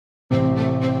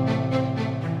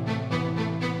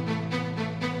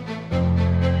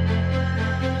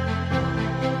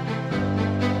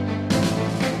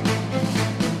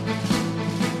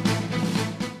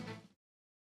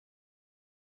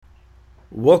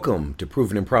Welcome to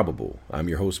Proven Improbable. I'm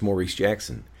your host, Maurice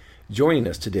Jackson. Joining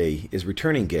us today is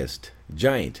returning guest,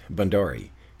 Jayant Bhandari,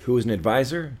 who is an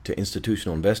advisor to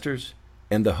institutional investors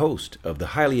and the host of the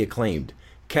highly acclaimed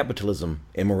Capitalism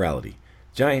and Morality.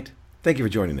 Jayant, thank you for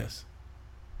joining us.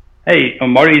 Hey,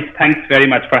 Maurice, thanks very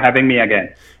much for having me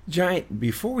again. Jayant,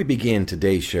 before we begin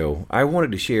today's show, I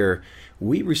wanted to share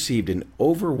we received an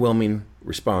overwhelming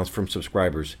response from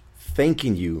subscribers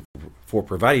thanking you for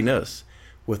providing us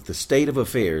with the state of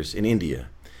affairs in India.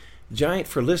 Jayant,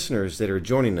 for listeners that are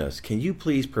joining us, can you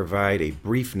please provide a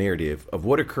brief narrative of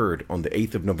what occurred on the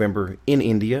 8th of November in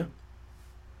India?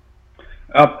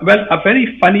 Well, a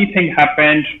very funny thing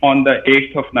happened on the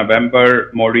 8th of November,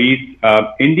 Maurice.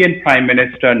 Indian Prime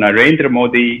Minister Narendra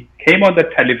Modi came on the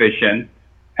television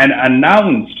and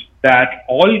announced that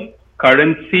all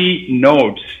currency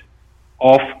notes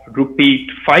of rupee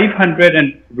 500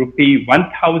 and rupee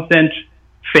 1000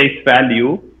 face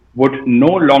value would no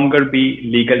longer be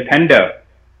legal tender.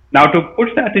 Now, to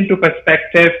put that into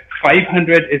perspective,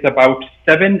 500 is about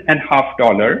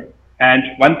 $7.50 and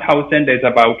 1000 is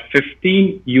about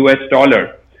 $15 US.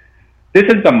 This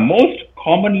is the most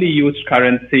commonly used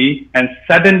currency, and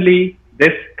suddenly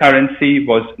this currency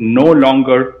was no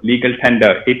longer legal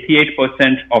tender,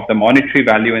 88% of the monetary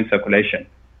value in circulation.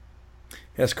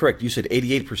 That's correct. You said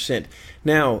 88%.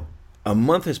 Now, a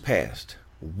month has passed.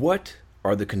 What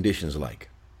are the conditions like?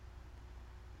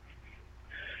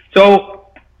 So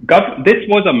this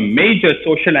was a major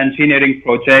social engineering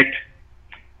project,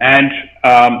 and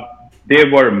there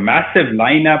were massive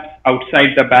lineups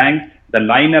outside the banks. The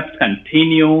lineups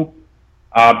continue.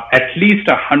 At least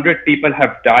 100 people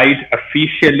have died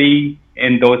officially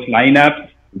in those lineups.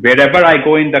 Wherever I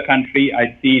go in the country,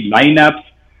 I see lineups,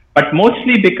 but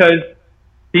mostly because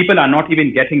people are not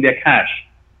even getting their cash.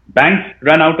 Banks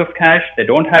run out of cash, they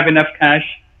don't have enough cash,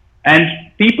 and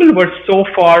people were so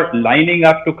far lining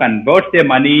up to convert their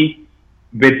money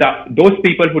with those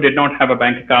people who did not have a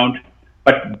bank account.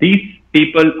 But these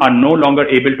people are no longer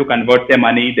able to convert their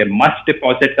money. They must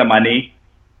deposit the money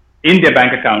in their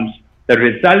bank accounts. The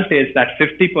result is that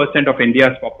 50% of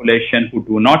India's population who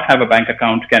do not have a bank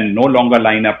account can no longer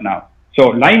line up now. So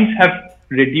lines have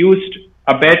reduced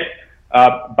a bit,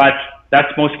 but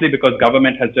that's mostly because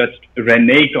government has just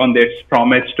reneged on its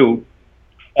promise to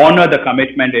honor the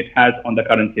commitment it has on the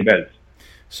currency bills.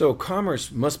 So commerce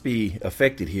must be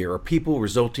affected here. Are people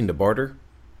resorting to barter?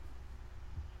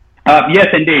 Yes,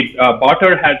 indeed.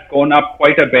 Barter has gone up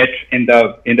quite a bit in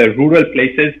the rural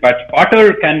places, but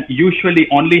barter can usually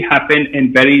only happen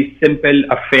in very simple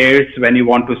affairs when you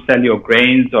want to sell your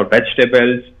grains or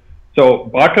vegetables. So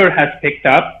barter has picked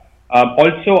up.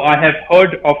 Also, I have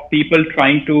heard of people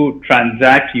trying to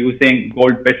transact using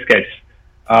gold biscuits,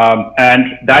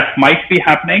 and that might be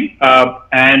happening.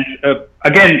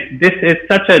 Again, this is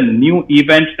such a new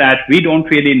event that we don't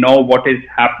really know what is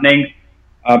happening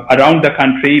around the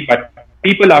country, but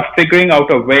people are figuring out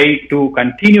a way to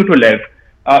continue to live.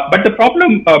 But the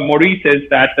problem, Maurice, is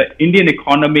that the Indian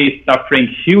economy is suffering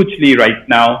hugely right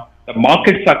now. The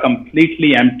markets are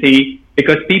completely empty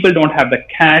because people don't have the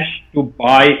cash to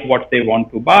buy what they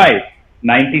want to buy.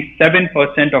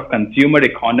 97% of consumer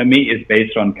economy is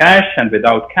based on cash, and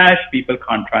without cash, people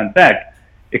can't transact.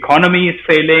 Economy is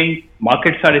failing,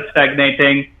 markets are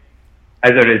stagnating.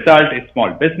 As a result,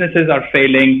 small businesses are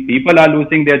failing, people are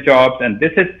losing their jobs, and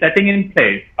this is setting in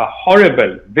place a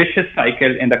horrible, vicious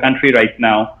cycle in the country right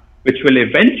now, which will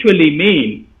eventually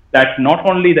mean that not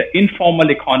only the informal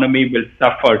economy will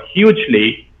suffer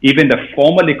hugely, even the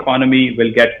formal economy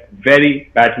will get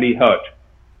very badly hurt.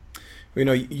 You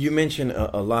know, you mentioned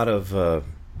a lot of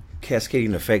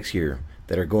cascading effects here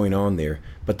that are going on there,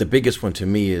 but the biggest one to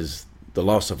me is the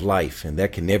loss of life, and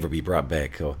that can never be brought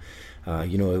back.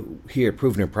 Here at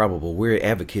Proven Improbable, we're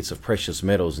advocates of precious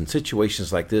metals, and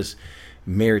situations like this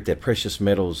merit that precious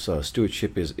metals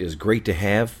stewardship is great to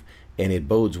have, and it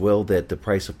bodes well that the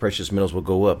price of precious metals will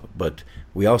go up. But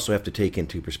we also have to take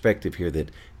into perspective here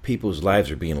that people's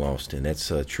lives are being lost, and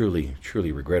that's truly,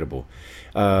 truly regrettable.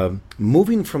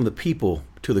 Moving from the people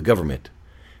to the government,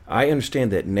 I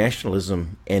understand that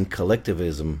nationalism and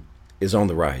collectivism is on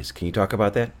the rise. Can you talk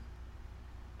about that?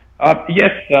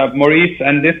 Yes, Maurice,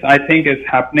 and this I think is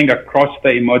happening across the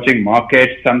emerging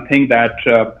markets, something that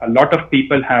a lot of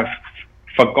people have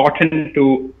forgotten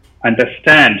to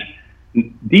understand.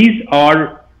 These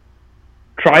are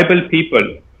tribal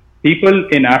people. People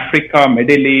in Africa,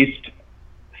 Middle East,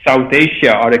 South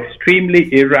Asia are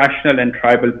extremely irrational and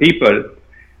tribal people.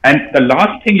 And the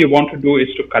last thing you want to do is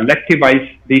to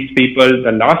collectivize these people.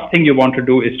 The last thing you want to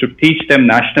do is to teach them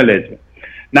nationalism.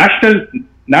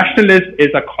 nationalism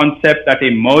is a concept that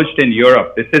emerged in Europe.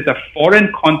 This is a foreign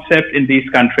concept in these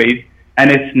countries, and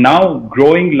it's now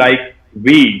growing like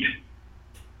weed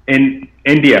in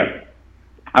India.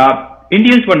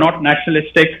 Indians were not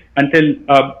nationalistic until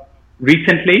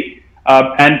recently,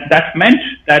 and that meant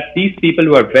that these people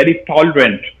were very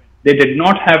tolerant. They did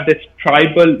not have this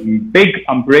tribal, big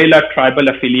umbrella tribal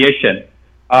affiliation.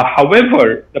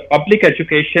 However, the public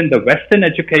education, the Western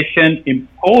education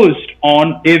imposed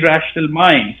on irrational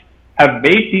minds have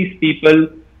made these people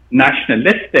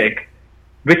nationalistic,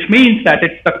 which means that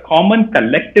it's the common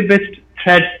collectivist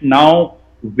thread now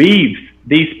weaves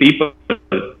these people.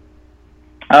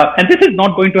 And this is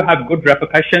not going to have good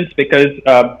repercussions because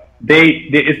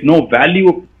there is no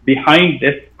value behind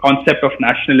this concept of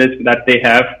nationalism that they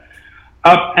have.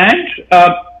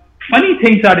 Funny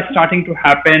things are starting to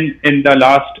happen in the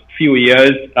last few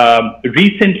years.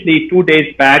 Recently, 2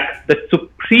 days back, the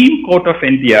Supreme Court of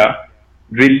India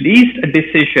released a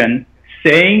decision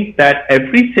saying that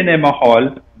every cinema hall,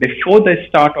 before the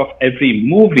start of every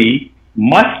movie,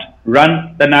 must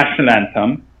run the national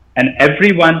anthem and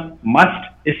everyone must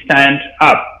stand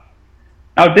up.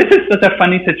 Now, this is such a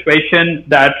funny situation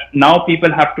that now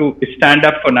people have to stand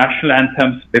up for national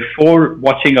anthems before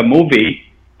watching a movie.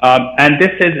 And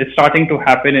this is starting to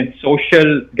happen in social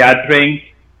gatherings.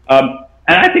 And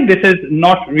I think this is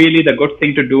not really the good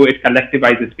thing to do. It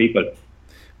collectivizes people.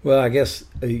 Well, I guess,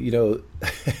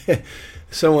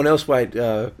 someone else might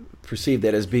perceive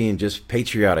that as being just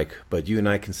patriotic, but you and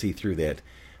I can see through that.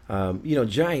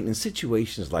 Giant, in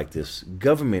situations like this,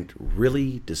 government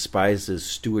really despises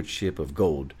stewardship of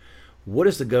gold. What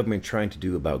is the government trying to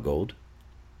do about gold?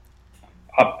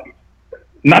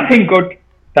 Nothing good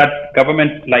that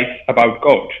government likes about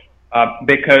gold.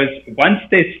 Because once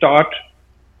they start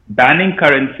banning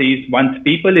currencies, once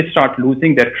people start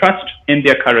losing their trust in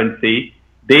their currency,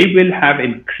 they will have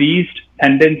increased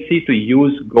tendency to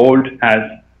use gold as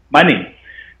money,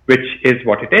 which is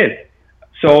what it is.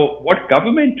 So what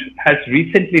government has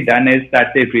recently done is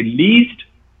that they released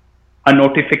a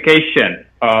notification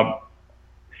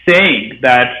saying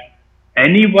that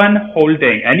any woman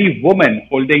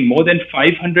holding more than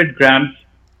 500 grams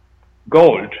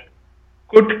gold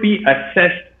could be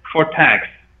assessed for tax.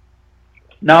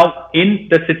 Now, in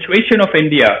the situation of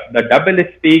India, the double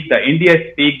speak, the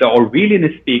India speak, the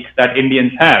Orwellian speaks that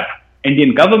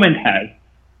Indian government has,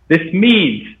 this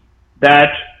means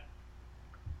that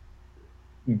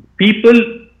people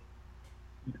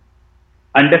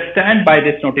understand by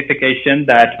this notification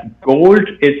that gold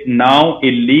is now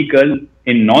illegal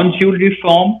in non-jewelry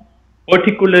form,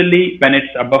 particularly when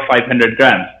it's above 500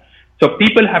 grams. So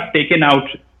people have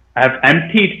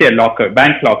emptied their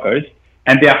bank lockers,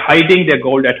 and they are hiding their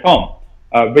gold at home,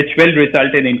 which will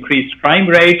result in increased crime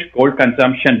rate. Gold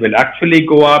consumption will actually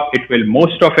go up.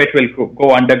 Most of it will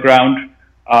go underground,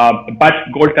 but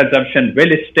gold consumption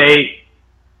will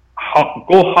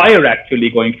go higher actually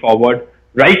going forward.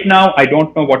 Right now, I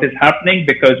don't know what is happening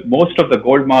because most of the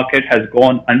gold market has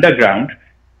gone underground.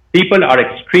 People are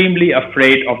extremely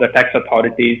afraid of the tax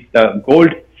authorities. The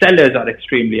gold sellers are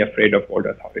extremely afraid of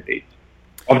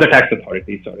the tax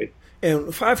authorities, sorry.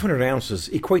 And 500 ounces,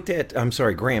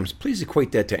 grams, please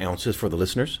equate that to ounces for the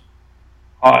listeners.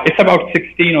 It's about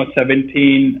 16 or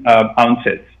 17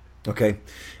 ounces. Okay.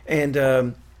 And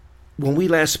when we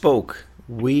last spoke,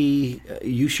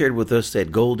 you shared with us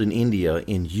that gold in India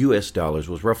in U.S. dollars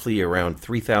was roughly around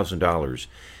 $3,000.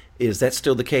 Is that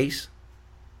still the case?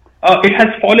 It has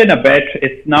fallen a bit.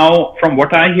 It's now, from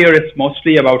what I hear, it's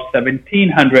mostly about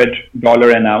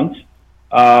 $1,700 an ounce.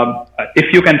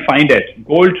 If you can find it.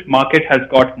 Gold market has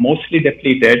got mostly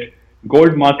depleted.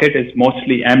 Gold market is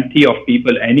mostly empty of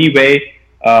people anyway,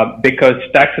 because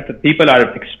people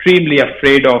are extremely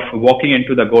afraid of walking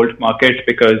into the gold market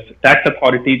because tax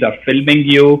authorities are filming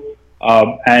you,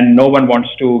 and no one wants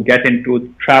to get into the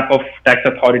trap of tax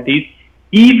authorities.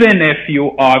 Even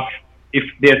if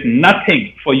there's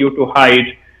nothing for you to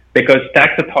hide, because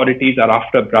tax authorities are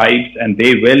after bribes, and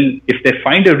if they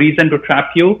find a reason to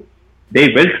trap you, they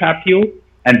will trap you,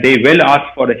 and they will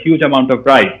ask for a huge amount of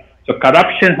bribe. So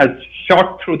corruption has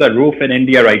shot through the roof in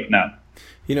India right now.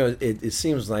 It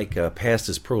seems like past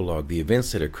this prologue, the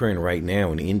events that are occurring right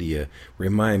now in India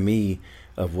remind me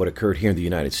of what occurred here in the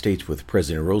United States with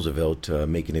President Roosevelt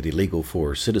making it illegal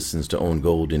for citizens to own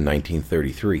gold in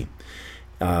 1933.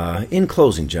 In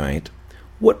closing, Giant,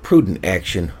 what prudent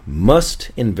action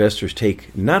must investors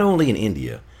take not only in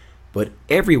India, but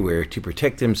everywhere to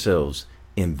protect themselves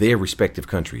in their respective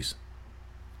countries?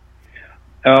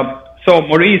 So,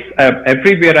 Maurice,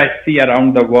 everywhere I see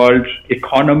around the world,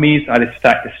 economies are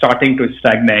starting to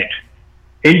stagnate.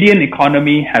 Indian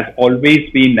economy has always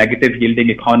been negative yielding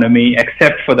economy,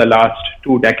 except for the last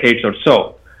 2 decades or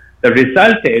so. The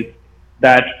result is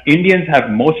that Indians have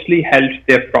mostly held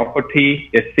their property,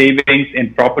 their savings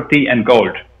in property and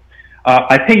gold.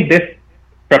 I think this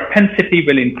propensity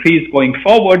will increase going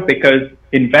forward because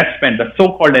investment, the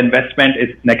so-called investment, is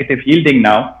negative yielding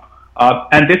now.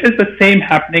 And this is the same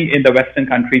happening in the Western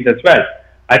countries as well.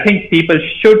 I think people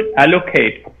should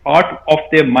allocate a part of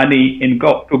their money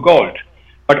to gold,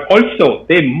 but also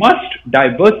they must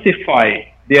diversify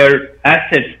their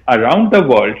assets around the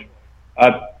world.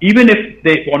 Even if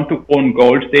they want to own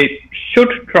gold, they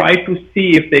should try to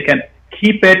see if they can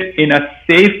keep it in a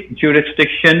safe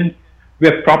jurisdiction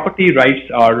where property rights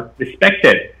are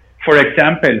respected. For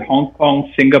example, Hong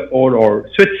Kong, Singapore, or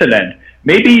Switzerland,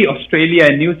 maybe Australia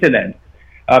and New Zealand.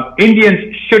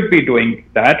 Indians should be doing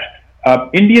that.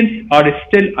 Indians are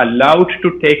still allowed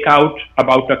to take out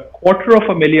about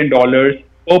 $250,000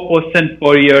 per person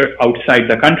per year outside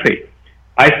the country.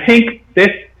 I think this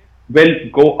will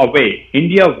go away.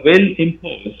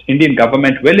 Indian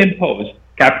government will impose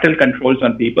capital controls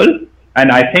on people. And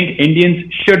I think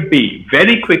Indians should be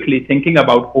very quickly thinking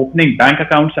about opening bank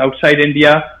accounts outside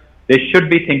India. They should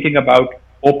be thinking about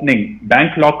opening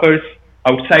bank lockers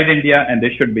outside India, and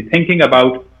they should be thinking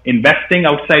about investing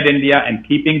outside India and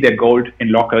keeping their gold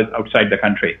in lockers outside the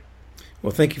country.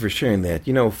 Well, thank you for sharing that.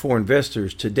 You know, for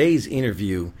investors, today's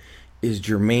interview is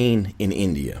germane in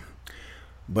India.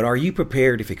 But are you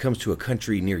prepared if it comes to a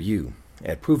country near you?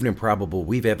 At Proven and Probable,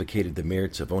 we've advocated the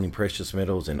merits of owning precious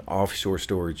metals and offshore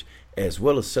storage, as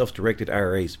well as self-directed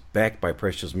IRAs backed by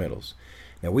precious metals.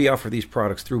 Now, we offer these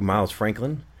products through Miles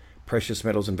Franklin, Precious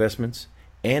Metals Investments,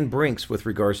 and Brinks with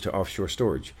regards to offshore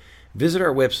storage. Visit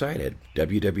our website at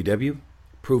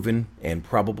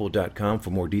www.provenandprobable.com for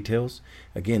more details.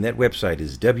 Again, that website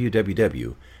is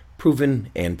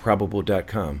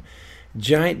www.provenandprobable.com.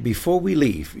 Giant, before we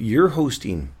leave, you're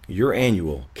hosting your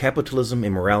annual Capitalism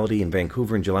and Morality in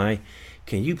Vancouver in July.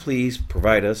 Can you please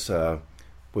provide us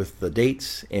with the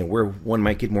dates and where one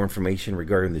might get more information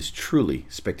regarding this truly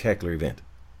spectacular event?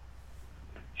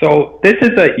 So this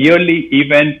is a yearly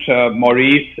event,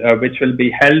 Maurice, which will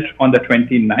be held on the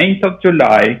 29th of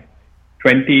July,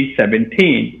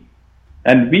 2017.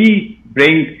 And we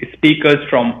bring speakers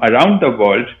from around the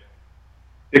world.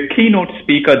 The keynote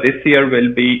speaker this year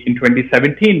in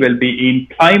 2017 will be Ian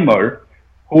Plimer,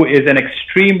 who is an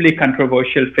extremely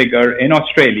controversial figure in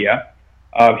Australia.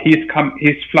 He's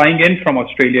flying in from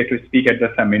Australia to speak at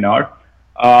the seminar.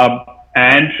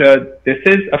 This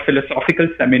is a philosophical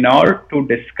seminar to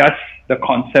discuss the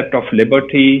concept of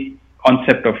liberty,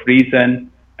 concept of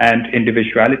reason, and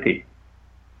individuality.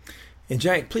 And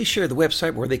Giant, please share the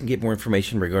website where they can get more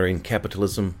information regarding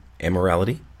capitalism and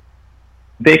morality.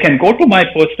 They can go to my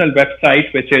personal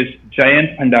website, which is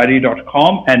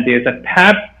giantbhandari.com, and there's a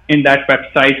tab in that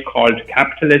website called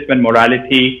Capitalism and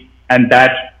Morality, and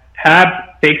that tab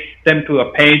takes them to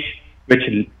a page which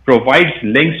provides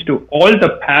links to all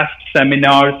the past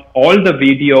seminars, all the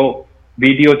videos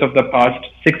of the past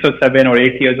 6 or 7 or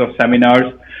 8 years of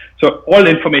seminars. So all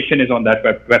information is on that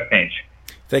web page.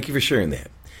 Thank you for sharing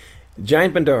that.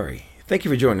 Giant Bhandari, thank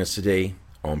you for joining us today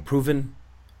on Proven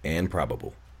and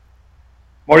Probable.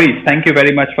 Maurice, thank you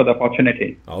very much for the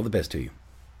opportunity. All the best to you.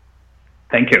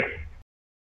 Thank you.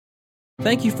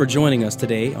 Thank you for joining us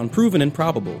today on Proven and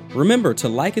Probable. Remember to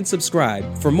like and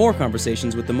subscribe for more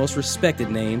conversations with the most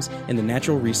respected names in the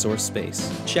natural resource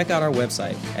space. Check out our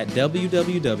website at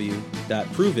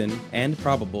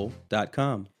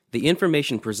www.provenandprobable.com. The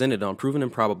information presented on Proven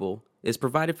and Probable is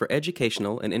provided for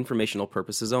educational and informational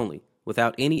purposes only,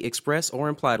 without any express or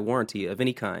implied warranty of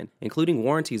any kind, including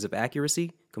warranties of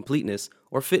accuracy, completeness,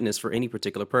 or fitness for any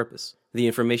particular purpose. The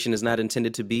information is not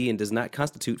intended to be and does not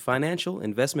constitute financial,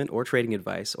 investment, or trading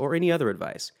advice, or any other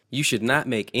advice. You should not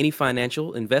make any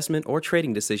financial, investment, or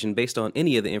trading decision based on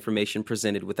any of the information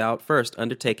presented without first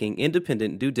undertaking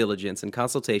independent due diligence and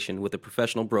consultation with a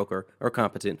professional broker or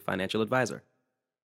competent financial advisor.